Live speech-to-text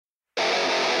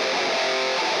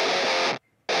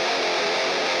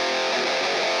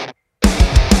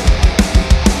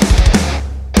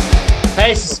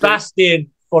Hey, this is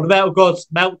Sebastian for the Metal Gods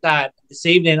Meltdown. This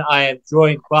evening I am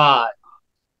joined by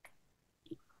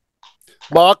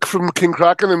Mark from King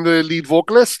Kraken. I'm the lead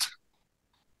vocalist.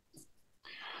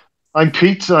 I'm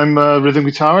Pete. I'm a rhythm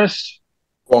guitarist.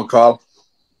 Go on, Carl.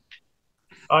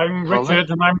 I'm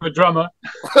Richard, and I'm the drummer.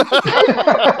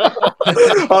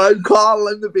 I'm Carl.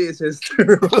 I'm the bassist.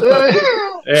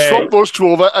 Swap those two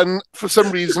over, and for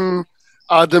some reason,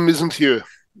 Adam isn't here.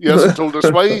 He hasn't told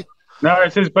us why. No,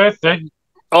 it's his birthday.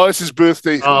 Oh, it's his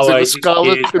birthday. Oh, it's well, the he's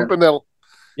Scarlet excused, Pimpernel.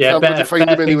 yeah, Can't better find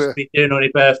him things anywhere. to be doing on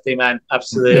your birthday, man.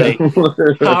 Absolutely.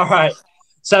 All right.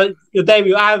 So your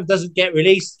debut album doesn't get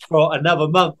released for another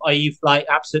month. Are you like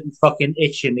absolutely fucking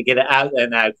itching to get it out there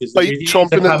now? Because Like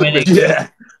chomping at the bit. Yeah.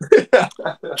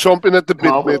 Chomping at the bit,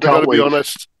 Can't- mate. I can't gotta be wait.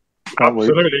 honest. Can't wait.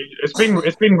 Absolutely.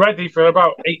 It's been ready for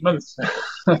about 8 months.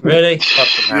 Really?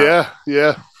 Fucking hell.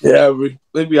 Yeah. Yeah, we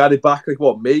had it back like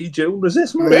what, May, June? Was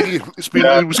this? May.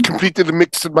 It was completed and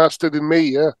mixed and mastered in May.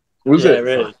 Yeah. Was Yeah, it?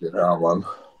 really. Yeah, man.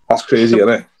 That's crazy, isn't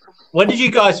it? When did you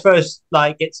guys first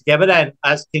like get together then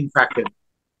as King Kraken?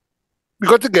 We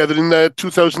got together in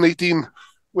 2018,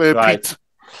 where Right.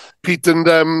 Pete and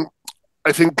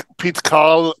I think Pete,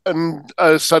 Carl, and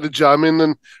started jamming,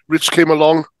 and Rich came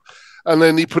along, and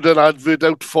then he put an advert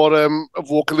out for a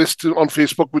vocalist on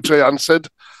Facebook, which I answered.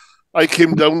 I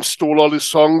came down, stole all his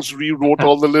songs, rewrote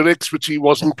all the lyrics, which he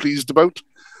wasn't pleased about,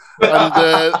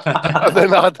 and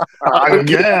then Adam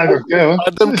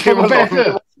came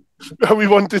along, and we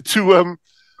wanted to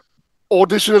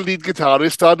audition a lead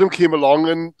guitarist. Adam came along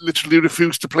and literally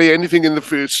refused to play anything in the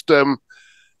first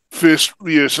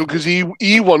rehearsal because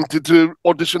he wanted to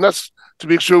audition us to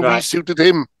make sure we suited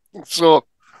him. So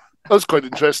that was quite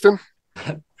interesting.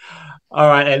 All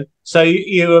right, then. So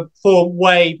you were formed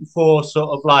way before sort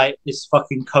of like this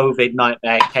fucking COVID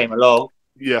nightmare came along.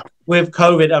 Yeah. With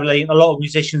COVID, I mean, a lot of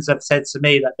musicians have said to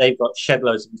me that they've got shed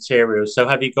loads of material. So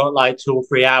have you got like 2 or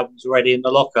 3 albums already in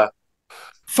the locker?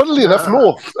 Funnily enough,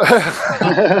 no.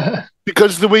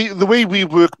 Because the way we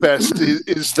work best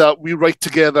is that we write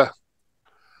together.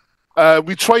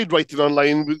 We tried writing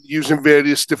online using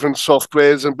various different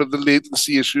softwares, but the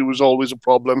latency issue was always a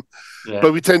problem. Yeah.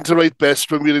 But we tend to write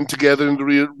best when we're in together in the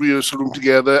rehearsal room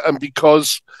together. And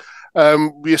because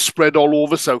we are spread all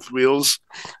over South Wales,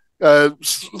 the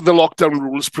lockdown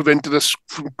rules prevented us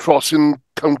from crossing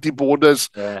county borders.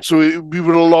 Yeah. So we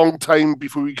were a long time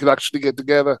before we could actually get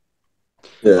together.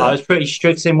 Yeah. I was pretty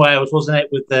strict in Wales, wasn't it,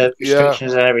 with the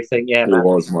restrictions and everything? Yeah, man. It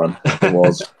was, man. It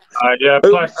was. Yeah.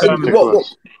 Plus,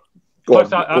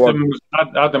 Adam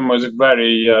was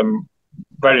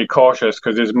very cautious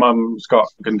because his mum's got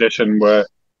a condition where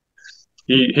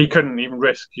he couldn't even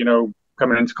risk,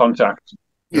 coming into contact.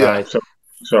 Yeah.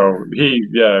 So we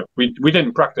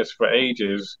didn't practice for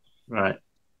ages. Right.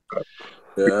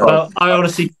 Yeah. Well, I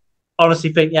honestly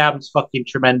think the album's fucking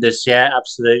tremendous. Yeah,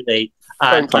 absolutely.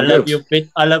 And Thank you.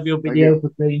 I love your video for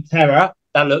Green Terror.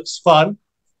 That looks fun.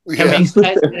 Can we Yeah.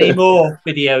 expect any more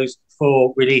videos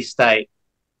for release date?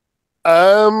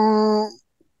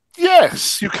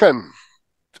 Yes, you can.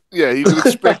 Yeah, you can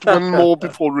expect one more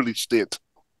before release date.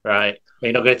 Right.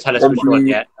 You're not going to tell us which one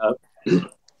yet. No.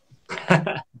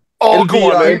 Oh,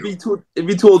 go on, then. It'll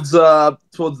be towards the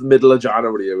middle of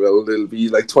January. It'll be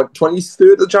like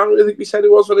 23rd of January, I think we said it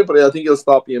was, wasn't it? But I think it'll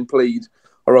start being played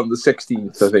around the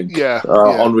 16th, I think. Yeah,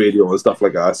 on radio and stuff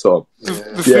like that. So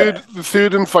the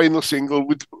third and final single,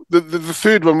 with the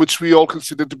third one, which we all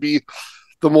consider to be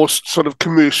the most sort of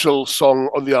commercial song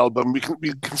on the album, we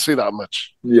can say that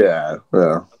much. Yeah.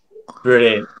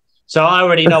 Brilliant. So I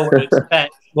already know what to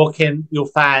expect. What can your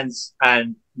fans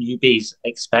and newbies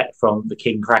expect from the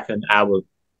King Kraken album?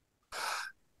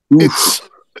 It's.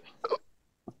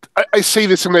 I say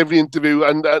this in every interview,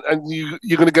 and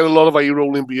you're going to get a lot of eye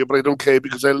rolling beer, but I don't care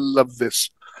because I love this.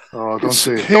 Oh, don't It's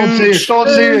say it. huge Don't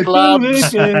say it.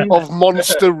 slabs of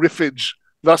monster riffage.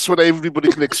 That's what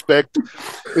everybody can expect.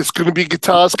 It's going to be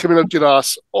guitars coming out your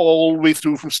ass all the way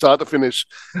through from start to finish.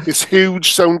 It's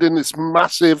huge sounding. It's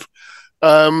massive.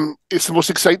 It's the most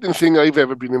exciting thing I've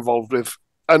ever been involved with.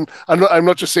 And I'm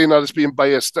not just saying that as being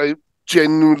biased. I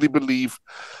genuinely believe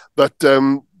that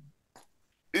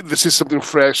this is something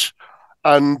fresh.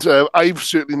 And I've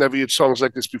certainly never heard songs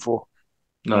like this before.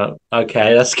 No.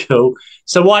 Okay, that's cool.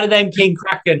 So why the name King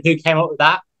Kraken? Who came up with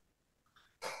that?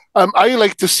 I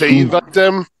like to say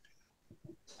that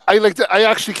I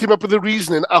actually came up with the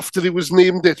reasoning after it was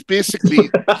named it. Basically,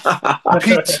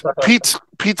 Pete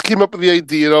came up with the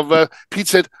idea of Pete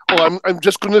said, "Oh, I'm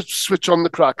just going to switch on the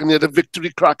Kraken." He had a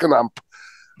Victory Kraken amp,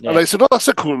 and I said, "Oh, that's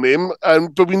a cool name,"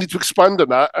 but we need to expand on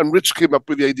that. And Rich came up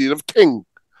with the idea of King.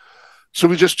 So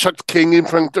we just chucked king in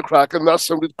front of Kraken. That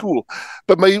sounded cool.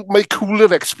 But my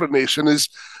cooler explanation is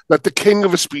that the king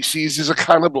of a species is a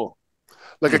cannibal.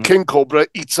 Like a king cobra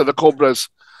eats other cobras.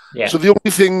 Yeah. So the only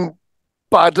thing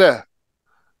badder?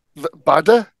 The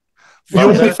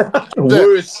Worse.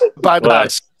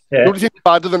 badass. Yeah. The only thing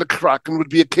badder than a Kraken would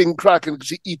be a king Kraken because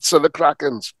he eats other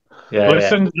Krakens. Yeah,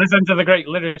 listen to the great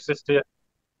lyricist here.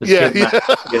 Yeah. I'm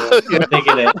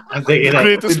digging it.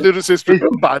 Greatest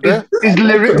lyricist, badder.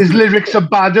 His lyrics are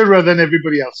badder rather than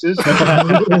everybody else's.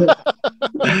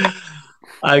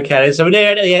 Okay, so we're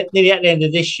nearly at the end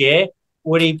of this year.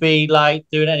 Would he be like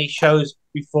doing any shows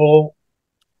before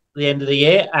the end of the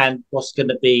year? And what's going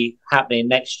to be happening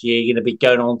next year? You're going to be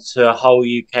going on to a whole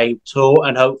UK tour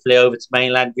and hopefully over to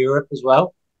mainland Europe as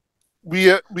well.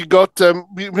 We're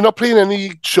not playing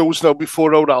any shows now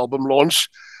before our album launch,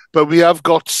 but we have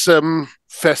got some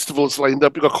festivals lined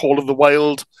up. We've got Call of the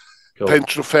Wild, cool.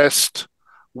 Pentrofest,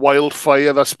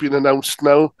 Wildfire, that's been announced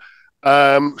now,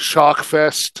 Shark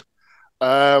Fest.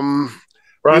 We're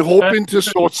hoping to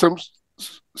sort some...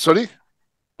 Sorry?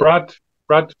 Brad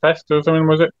Fest or something,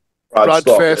 was it?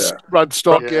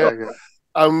 Bradstock, yeah.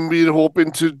 And we're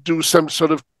hoping to do some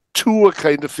sort of tour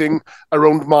kind of thing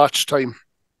around March time.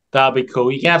 That'll be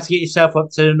cool. You have to get yourself up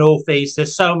to the northeast.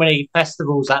 There's so many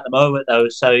festivals at the moment, though.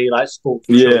 So you like sport.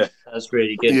 Yeah, that's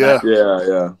really good.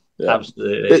 Yeah.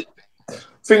 Absolutely.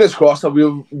 Fingers crossed that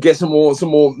we'll get some more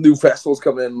new festivals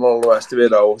coming in and all the rest of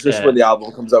it. Though, just when the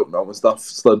album comes out now and stuff,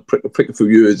 start prick a few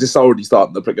years. It's already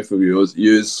starting to prick a few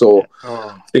years. So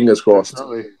fingers crossed.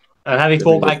 Definitely. And have you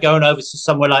thought about going over to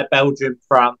somewhere like Belgium,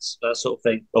 France, that sort of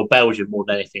thing, or Belgium more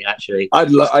than anything? Actually,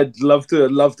 I'd love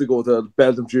to go to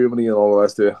Belgium, Germany, and all the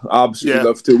rest of it. Absolutely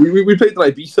love to. We played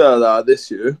like Ibiza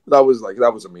this year. That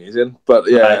was amazing. But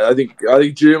I think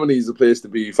Germany is the place to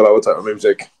be for our type of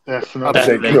music.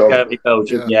 Definitely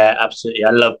Belgium. Yeah, absolutely.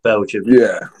 I love Belgium.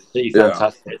 Yeah, absolutely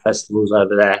fantastic festivals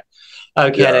over there.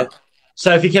 Okay, then.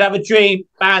 So if you could have a dream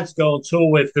band to go on tour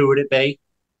with, who would it be?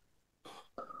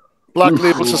 Black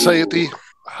Label Society,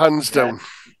 hands down.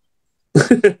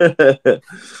 Pantera.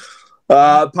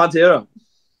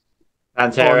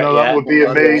 That would be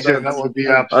amazing. That would be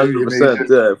absolutely amazing.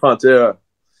 Pantera.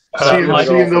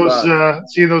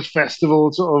 Seeing those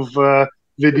festival sort of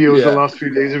videos the last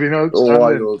few days have been outstanding.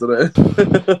 I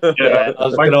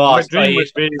was going to ask, are you a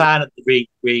fan of the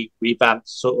revamped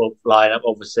sort of lineup?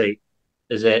 Obviously,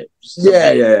 is it?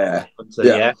 Yeah.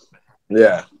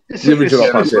 It's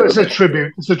a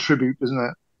tribute. It's a tribute, isn't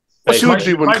it? What's your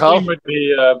dream, Carl? Would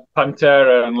be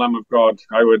Pantera and Lamb of God.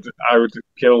 I would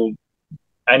kill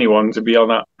anyone to be on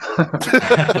that.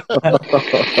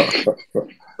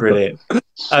 Brilliant.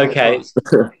 Okay,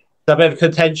 so a bit of a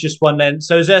contentious one then.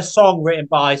 So, is there a song written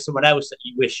by someone else that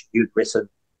you wish you'd written?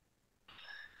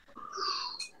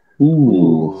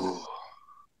 Ooh.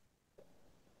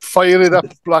 Fire it up,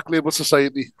 Black Label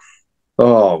Society.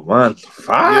 Oh man,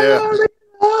 fire it up.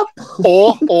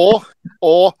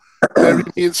 Or Bury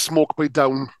Me in Smoke by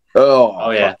Down. Oh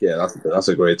yeah, that's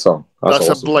a great song. That's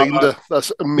awesome. A blinder.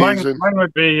 That's amazing. Mine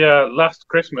would be Last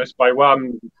Christmas by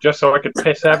Wham, just so I could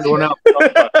piss everyone else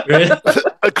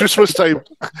off. At Christmas time.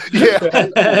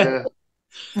 Yeah.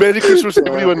 Merry Christmas,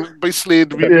 everyone, by Slade.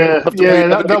 That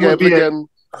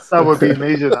would be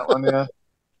amazing, that one, yeah.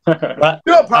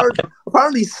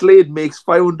 Apparently Slade makes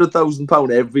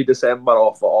 £500,000 every December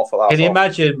off of that. Can you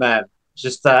imagine, man? It's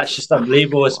just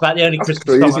unbelievable. It's about the only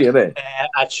Christmas song isn't it?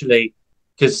 Actually,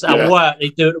 because at work they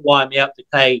do it to wind me up to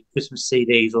play Christmas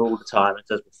CDs all the time. It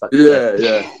does me fucking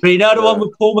yeah. But you know the one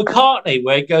with Paul McCartney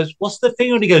where he goes, "What's the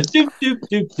thing?" And he goes, "Doop doop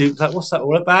doop doop." Like, what's that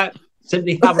all about?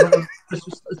 Simply having a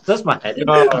Christmas. It does my head.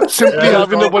 Simply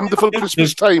having a wonderful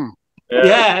Christmas time.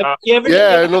 Yeah,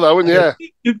 I know that one. Yeah.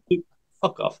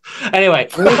 Fuck off. Anyway,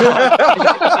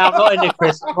 I'm not into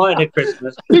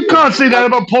Christmas. You can't say that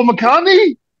about Paul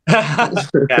McCartney.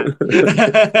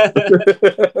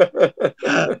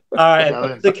 All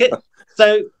right.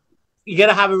 So you're going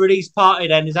to have a release party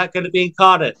then? Is that going to be in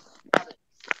Cardiff?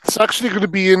 It's actually going to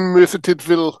be in Merthyr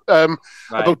Tydfil,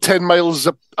 about 10 miles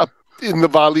up in the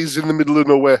valleys in the middle of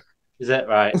nowhere. Is that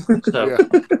right? So,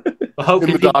 well,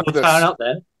 hopefully people will turn up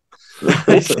then. We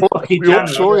hope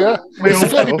so, yeah.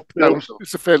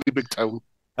 It's a fairly big town.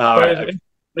 Right.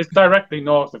 It's directly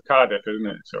north of Cardiff, isn't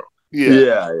it? So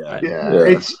yeah.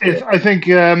 It's I think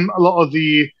a lot of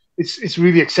it's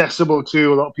really accessible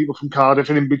to a lot of people from Cardiff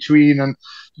and in between, and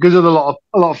because of a lot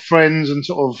of friends and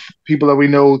sort of people that we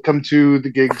know come to the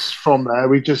gigs from there.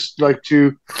 We just like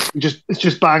to it's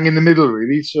just bang in the middle,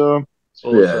 really. So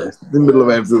the middle of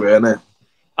everywhere, isn't it?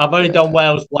 I've only done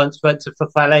Wales once. Went to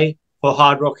Fafele for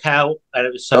Hard Rock Hell, and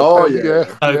it was so Oh, cold, yeah.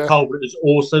 cold, but it was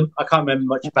awesome. I can't remember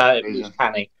much about it, but it was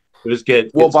canny. It was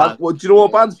good. What band? Do you know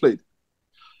what bands played?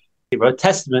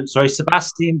 Testament, sorry,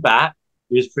 Sebastian Bach.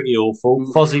 He was pretty awful.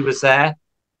 Fozzy was there.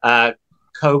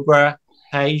 Cobra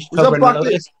Page. Was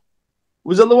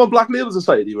that the one Black Label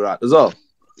Society were at as well?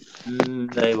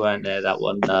 They weren't there. That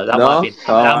one. No, that might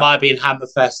have been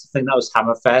Hammerfest. I think that was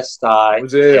Hammerfest.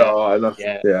 Was it? Yeah. Oh, I love.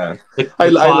 Yeah. I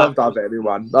loved that venue,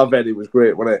 man. That venue was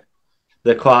great, wasn't it?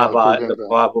 The choir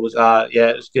was. Yeah,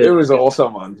 it was good. It was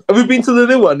awesome, man. Have you been to the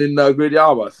new one in Great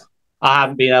Yarmouth? I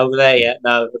haven't been over there yet.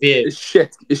 No, have you? It's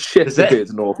shit. It's shit compared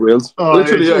to North Wales. Oh,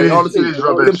 literally, honestly,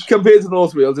 compared to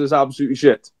North Wales, it's absolutely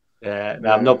shit. Yeah,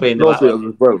 no, I've not been to North Wales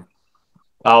as well.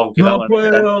 I'll give that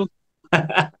one.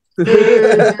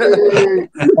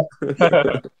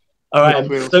 All right.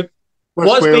 So,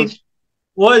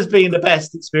 what has been the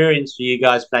best experience for you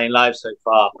guys playing live so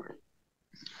far?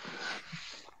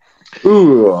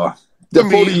 For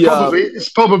me, it's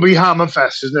probably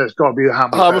Hammerfest, isn't it? It's got to be the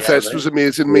Hammerfest. Hammerfest was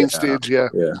amazing, main stage, yeah.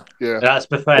 That's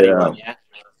preferred one, yeah.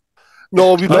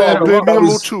 No, we played Birmingham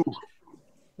 2.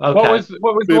 Okay. What was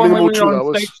the one when we were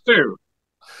on stage 2?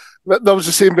 That was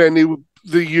the same venue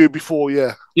the year before,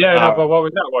 yeah. Yeah, no, but what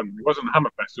was that one? It wasn't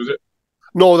Hammerfest, was it?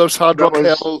 No, that was Hard Rock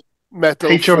Hell Metal.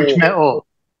 HRH Metal.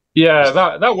 Yeah,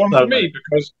 that one for me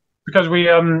because we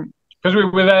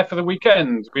were there for the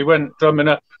weekend. We went drumming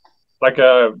up like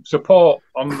a support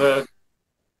on the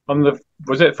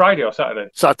was it Friday or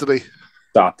Saturday? Saturday,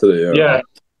 yeah.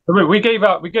 So we gave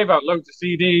out loads of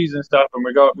CDs and stuff, and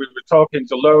we were talking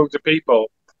to loads of people.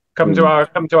 Come to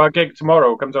our gig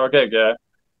tomorrow. Come to our gig, yeah.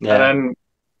 And then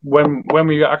when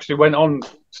we actually went on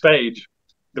stage,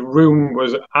 the room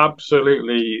was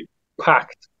absolutely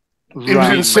packed. It was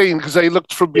insane because I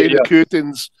looked from behind the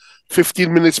curtains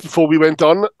 15 minutes before we went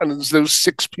on, and there was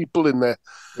 6 people in there.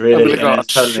 Really? And we're like,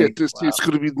 shit, it's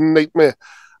going to be a nightmare.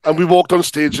 And we walked on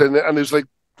stage, and there was like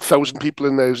 1,000 people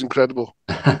in there. It was incredible.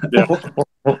 Yeah.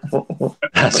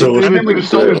 That's awesome. And then we were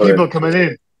stopping people coming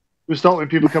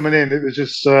in. It was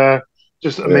just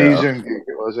amazing.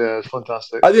 It was, it was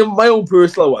fantastic. I think my own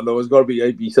personal one though has got to be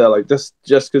Ibiza, like just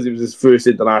because it was his first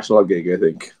international gig. I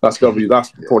think that's probably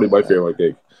my favorite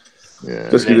gig.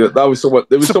 Yeah, just because that was so much.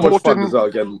 There was so much fun as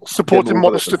well. Supporting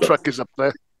Monster Truck is up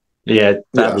there. Yeah,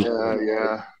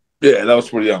 yeah. That was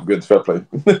pretty good. Fair play.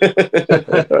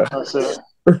 That's it.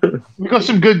 We've got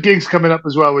some good gigs coming up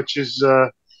as well, which is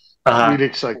really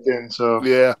exciting. So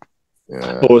yeah.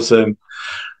 Awesome.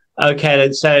 Okay,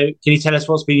 then. So, can you tell us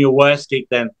what's been your worst gig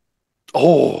then?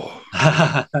 Oh,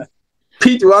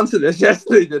 Pete, you answered this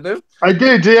yesterday, didn't you? I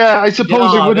did. Yeah, I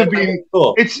suppose it would have been.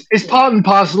 Cool. It's part and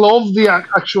parcel of the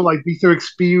actual Ibiza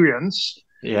experience.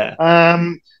 Yeah.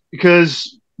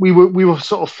 Because we were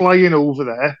sort of flying over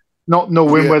there, not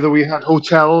knowing whether we had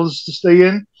hotels to stay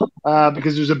in,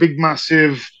 because there was a big,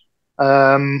 massive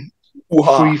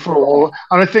free for all,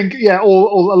 and I think a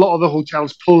lot of the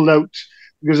hotels pulled out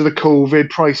because of the COVID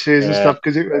prices and stuff,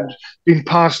 because it had been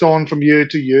passed on from year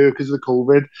to year because of the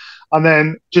COVID. And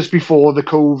then just before the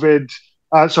HRH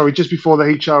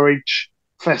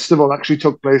festival actually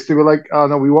took place, they were like, "Oh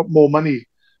no, we want more money,"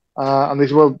 and they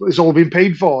said, "Well, it's all been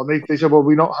paid for." And they said, "Well,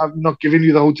 we're not giving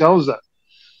you the hotels then."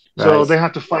 Nice. So they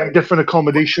had to find different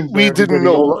accommodation. We didn't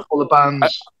know all the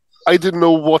bands. I didn't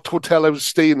know what hotel I was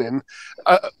staying in.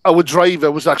 Our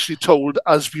driver was actually told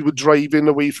as we were driving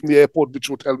away from the airport which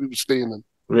hotel we were staying in.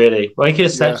 Really? Well, you could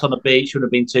have slept on the beach. Would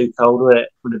have been too cold, would it?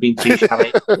 Would have been too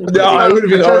shabby. No, it would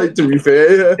have been all right, to be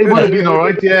fair. It would have been all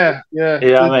right, yeah.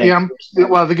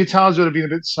 The guitars would have been a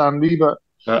bit sandy, but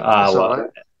all right.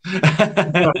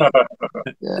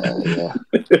 Yeah.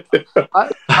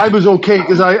 I was okay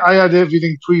because I had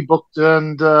everything pre-booked,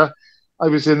 and I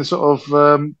was in sort of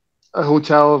a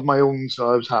hotel of my own,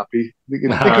 so I was happy. They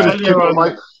could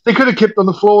have kept on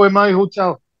the floor in my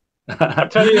hotel. I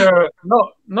tell you,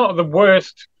 not the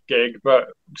worst gig, but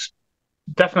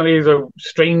definitely the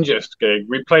strangest gig.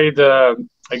 We played a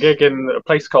gig in a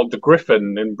place called the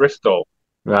Griffin in Bristol.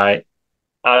 Right.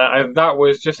 And that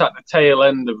was just at the tail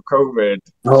end of COVID.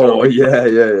 Oh, so, yeah.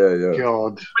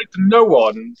 God. We played to no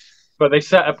one, but they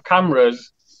set up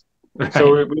cameras. Right.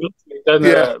 So we literally done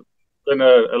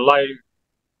a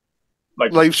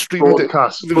live stream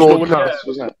broadcast,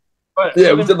 wasn't it? But, we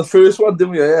did the first one,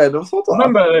 didn't we? Yeah, I never thought of that.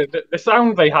 Remember, the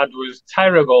sound they had was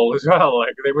terrible as well.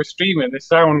 Like they were streaming this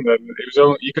sound, and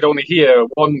you could only hear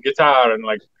one guitar and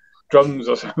like drums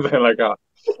or something like that.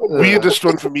 Weirdest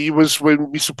one for me was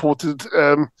when we supported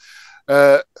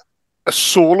a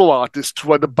solo artist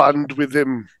who had a band with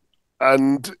him,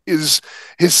 and his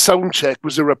sound check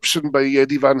was Eruption by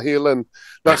Eddie Van Halen.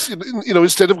 That's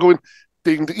instead of going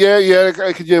Yeah,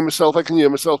 I can hear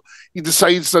myself. He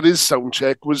decides that his sound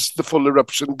check was the full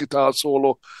eruption guitar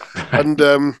solo, and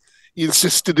he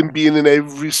insisted in being in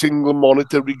every single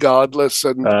monitor regardless,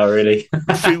 and really?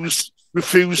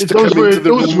 refused to come into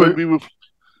the room when we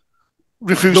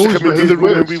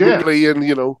were playing.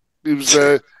 You know, he was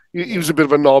a bit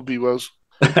of a knob. He was.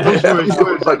 Those were his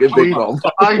words.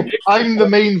 I'm the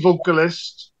main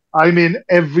vocalist. I'm in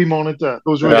every monitor.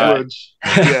 Those were his words.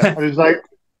 Yeah, and he was like,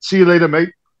 "See you later,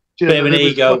 mate." Bit of an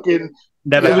ego.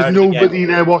 There was nobody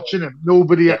there watching him.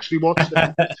 Nobody actually watched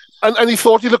him. and he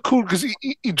thought he looked cool because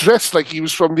he dressed like he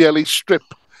was from the LA Strip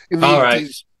in the 80s.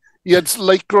 Right. He had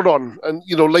lycra on and,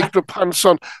 lycra pants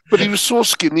on. But he was so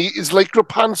skinny, his lycra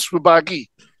pants were baggy.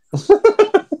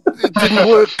 It didn't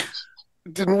work.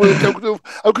 It didn't work.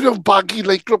 How could you have baggy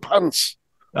lycra pants?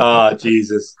 Oh,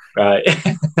 Jesus. Right.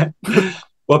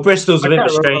 Well, Bristol's a bit of a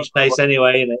strange place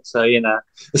anyway, isn't it? So,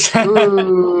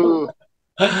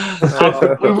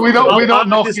 we're not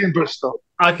knocking Bristol.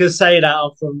 I can say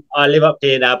that I live up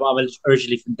here now, but I'm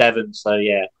originally from Devon, so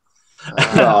yeah.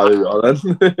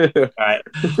 Right.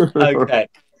 Okay.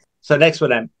 So next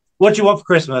one then. What do you want for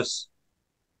Christmas?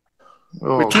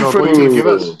 Oh, God, what do you give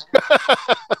us?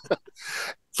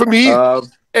 For me,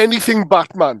 anything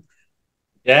Batman.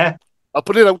 Yeah. I'll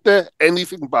put it out there.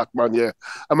 Anything Batman. Yeah,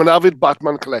 I'm an avid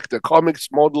Batman collector. Comics,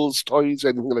 models, toys,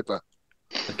 anything like that.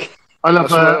 Okay. I'll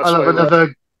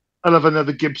have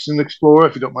another Gibson Explorer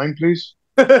if you don't mind, please.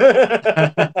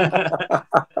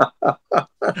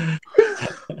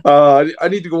 I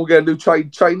need to go get a new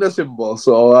China symbol.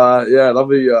 So that'd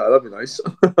be nice.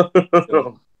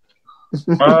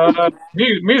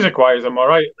 Music-wise, I'm all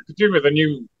right. I could do with a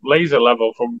new laser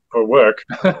level for work.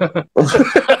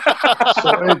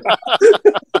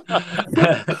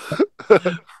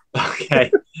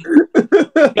 Okay.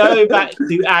 Going back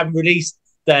to release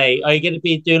day, are you going to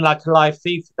be doing like a live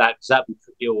feed for that? Because that'd be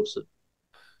pretty awesome.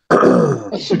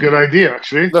 That's a good idea,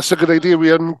 actually. That's a good idea. We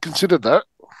hadn't considered that.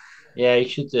 Yeah, you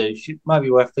should do. Might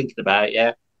be worth thinking about it,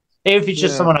 yeah. Even if it's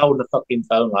just someone holding a fucking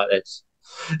phone like this.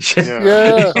 Yeah.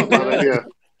 That's a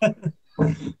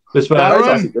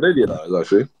good idea,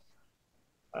 actually.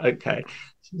 Okay.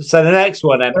 So the next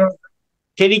one, then.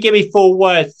 Can you give me 4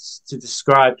 words to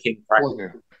describe King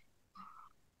Kraken?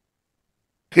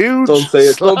 Huge. Don't say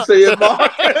it. Don't say it,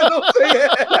 Mark. Don't say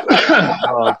it.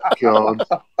 Oh, God.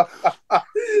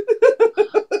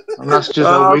 And that's just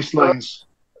our wastelands.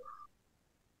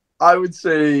 I would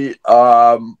say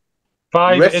 5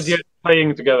 idiots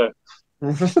playing together.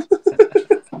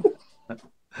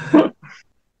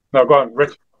 No, go on,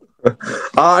 Rich.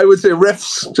 I would say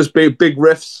riffs, just big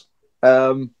riffs.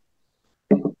 Go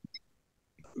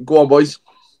on, boys.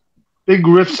 Big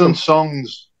riffs and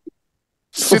songs.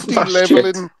 City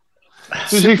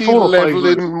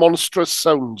leveling monstrous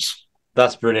sounds.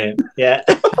 That's brilliant. Yeah.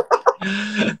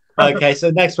 Okay, so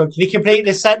next one. Can you complete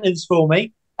this sentence for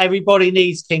me? Everybody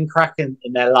needs King Kraken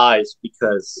in their lives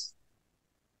because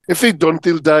if they don't,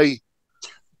 they'll die.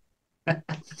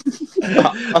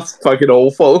 That's fucking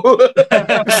awful.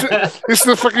 It's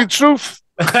the fucking truth.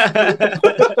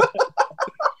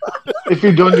 If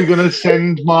you don't, you're going to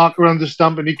send Mark around to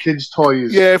stamp any kids'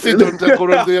 toys. Yeah, if you don't, I'll go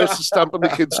around the house to stamp on the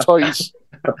kids' toys.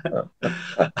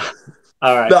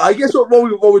 All right. No, I guess what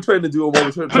we're trying to do and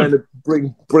what we're trying to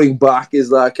bring back is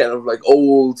that kind of like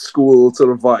old school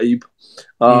sort of vibe.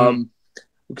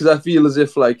 Because I feel as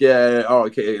if like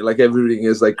like everything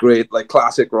is like great, like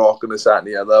classic rock and this, that, and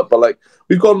the other, but like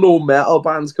we've got no metal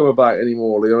bands coming back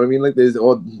anymore. You know what I mean? Like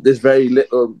there's very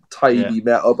little tiny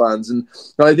metal bands, and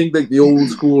I think like the old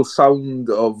school sound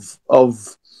of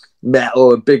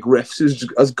metal and big riffs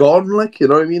has gone. Like, you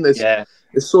know what I mean?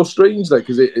 It's so strange, like,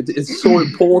 because it's so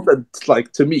important,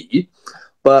 like, to me.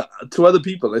 But to other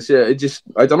people, it just,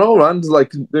 I don't know, man.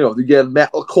 Like, they get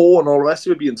metalcore and all the rest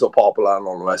of it being so popular and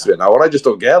all the rest of it now, and I just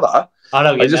don't get that. I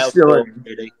don't get metalcore,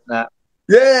 really. Nah.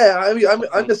 Yeah, I mean,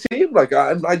 I'm the same. Like,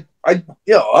 all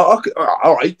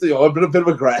right, a bit of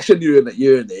aggression here and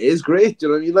there is great. You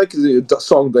know what I mean? Like,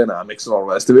 song dynamics and all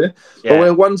the rest of it. Yeah. But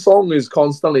when one song is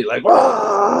constantly like,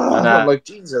 I'm like,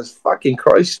 Jesus fucking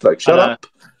Christ! Like, shut up.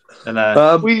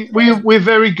 We're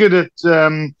very good at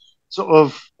sort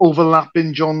of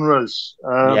overlapping genres.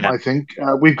 I think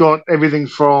we've got everything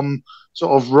from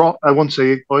sort of rock. I won't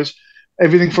say it, boys.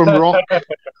 Everything from rock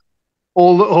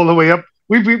all the way up.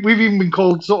 We've even been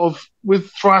called sort of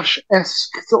with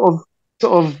thrash-esque sort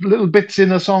of little bits in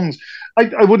the songs.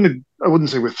 I wouldn't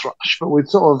say with thrash, but with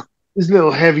sort of there's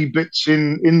little heavy bits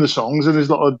in the songs, and there's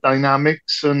a lot of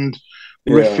dynamics and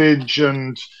riffage,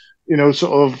 and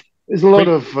sort of there's a lot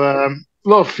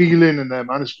of feeling in there,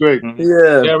 man. It's great.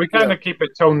 Yeah, we kind of keep it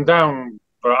toned down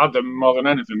for Adam more than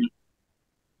anything.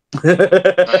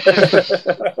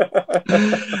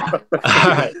 All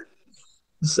right.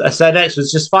 So next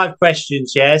was just 5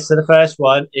 questions, yeah? So the first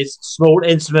one is small,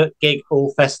 intimate gig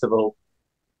or festival?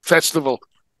 Festival.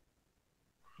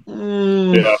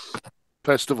 Yeah.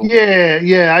 Festival.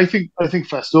 Yeah. I think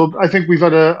festival. I think we've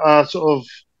had a sort of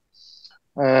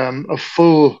a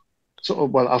full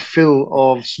a fill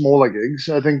of smaller gigs.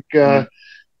 I think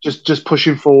just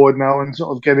pushing forward now and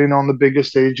sort of getting on the bigger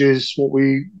stages. What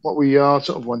we are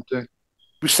sort of wanting.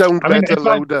 We sound better,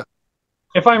 louder.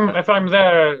 If I'm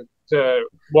there to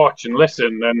watch and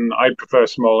listen, then I prefer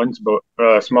small,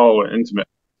 intimate.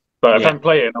 But if I'm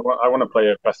playing, I want to play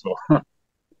at a festival.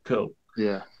 Cool.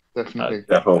 Yeah, definitely.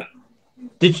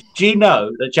 Do you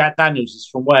know that Jack Daniels is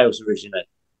from Wales originally?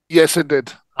 Yes, I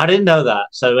did. I didn't know that.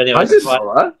 So anyway, I didn't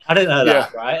know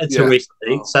that, right? Until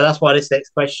recently. Oh. So that's why this next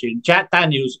question: Jack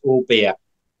Daniels or beer?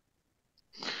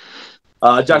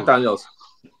 Jack Daniels.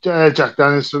 Jack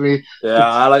Daniels for me. Yeah,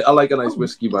 I like a nice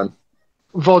whiskey, man.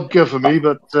 Vodka for me,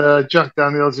 but Jack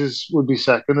Daniels would be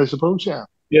second, I suppose. Yeah.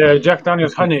 Yeah, Jack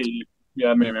Daniels honey.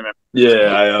 Yeah, maybe.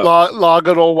 Yeah.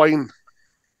 Lager or wine.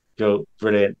 Cool,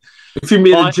 brilliant. If you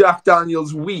made a Jack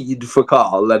Daniels weed for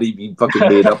Carl, let him be fucking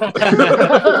made up.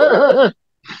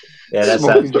 Yeah, that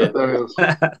sounds good.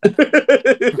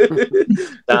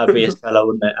 That would be a fellow,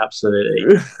 wouldn't it?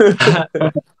 Absolutely.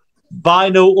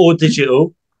 Vinyl or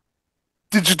digital?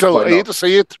 Digital. I hate to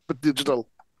say it, but digital.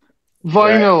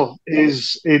 Vinyl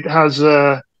it has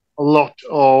a lot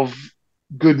of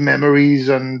good memories,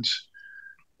 and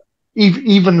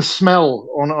even the smell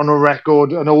on a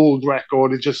record, an old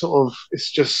record, it's just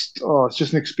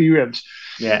an experience.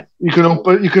 Yeah, you can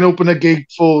open a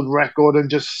gatefold record and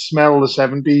just smell the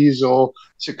 70s or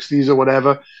 60s or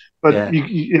whatever, but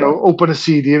you know, open a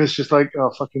CD and it's just like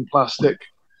fucking plastic.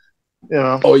 You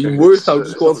know. Oh, you worse out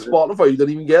just go on Spotify. You don't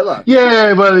even get that.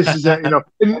 Yeah, well, this is it. You know,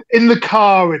 in the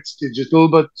car it's digital,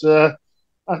 but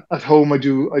at home I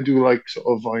do like sort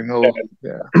of vinyl.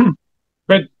 Yeah.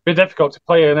 Bit difficult to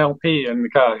play an LP in the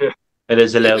car. Yeah. It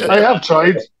is a little bit. I have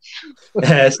tried.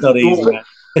 Yeah, it's not easy, man.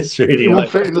 It's really hard. It won't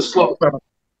fit in the slot.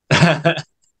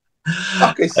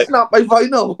 Okay, snap my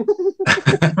vinyl.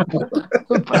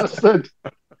 Bastard.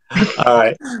 All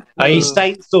right. Are you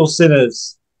saints or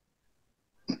sinners?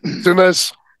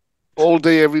 Sinners. All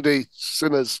day, every day.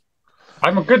 Sinners.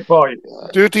 I'm a good boy.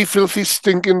 Dirty, filthy,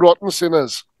 stinking, rotten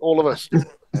sinners. All of us.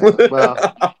 Well,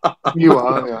 you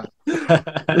are, yeah.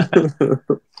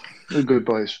 We're good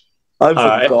boys. I'm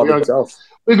God myself.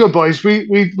 We're good boys.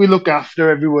 We look after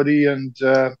everybody, and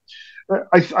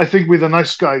I think we're the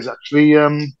nice guys, actually.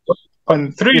 And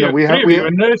three of you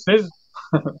are nurses.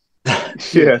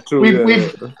 Yeah, true.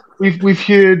 We've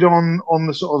heard on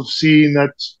the sort of scene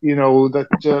that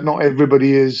that not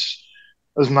everybody is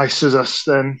as nice as us.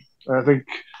 Then I think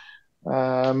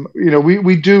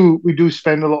we do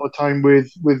spend a lot of time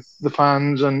with the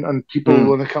fans and people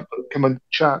when they come and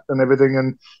chat and everything,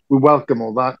 and we welcome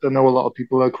all that. I know a lot of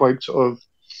people are quite sort of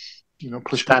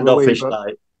push standoffish,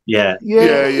 away, yeah.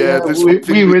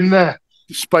 We're in there.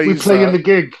 We play in the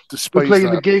gig. We play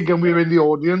in the gig, and we're in the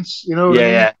audience. You know,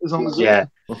 as long as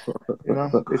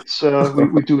it's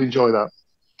we do enjoy that.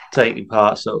 Taking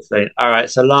part, sort of thing. All right,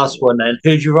 so last one then.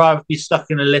 Who'd you rather be stuck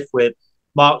in a lift with,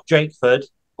 Mark Drakeford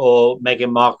or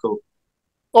Meghan Markle?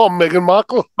 Oh, Meghan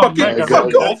Markle. Fuck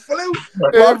off,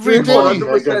 every day.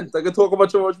 100%. I can talk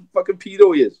about how much fucking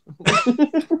pedo he is.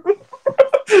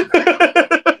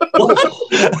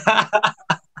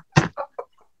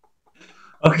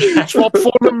 Okay. Swap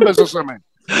phone numbers or something.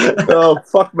 Oh,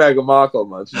 fuck Meghan Markle,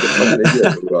 man. She's a fucking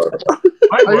idiot.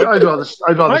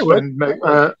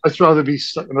 I'd rather be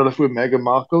stuck in a lift with Meghan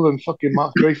Markle than fucking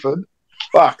Mark Drakeford.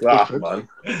 Fuck that, man.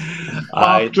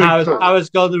 I was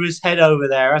gone to his head over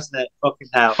there, hasn't it? Fucking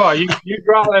hell. Oh, you'd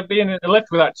rather be in a lift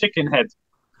with that chicken head.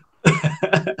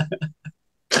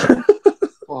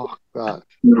 Fuck that.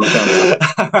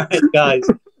 All right, guys.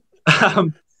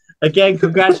 Again,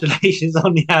 congratulations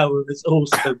on the album. It's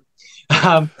awesome.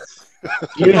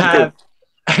 Do you have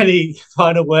any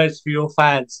final words for your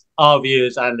fans, our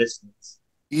viewers and listeners?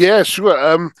 Yeah,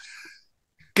 sure.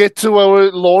 Get to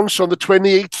our launch on the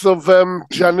 28th of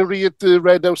January at the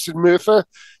Red House in Merthyr.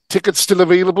 Tickets still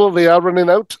available. They are running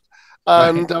out.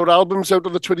 And our album's out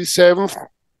on the 27th.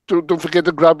 Don't forget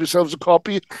to grab yourselves a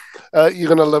copy. You're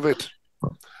going to love it.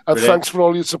 And thanks for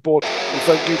all your support. And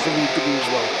thank you for the interview as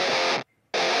well.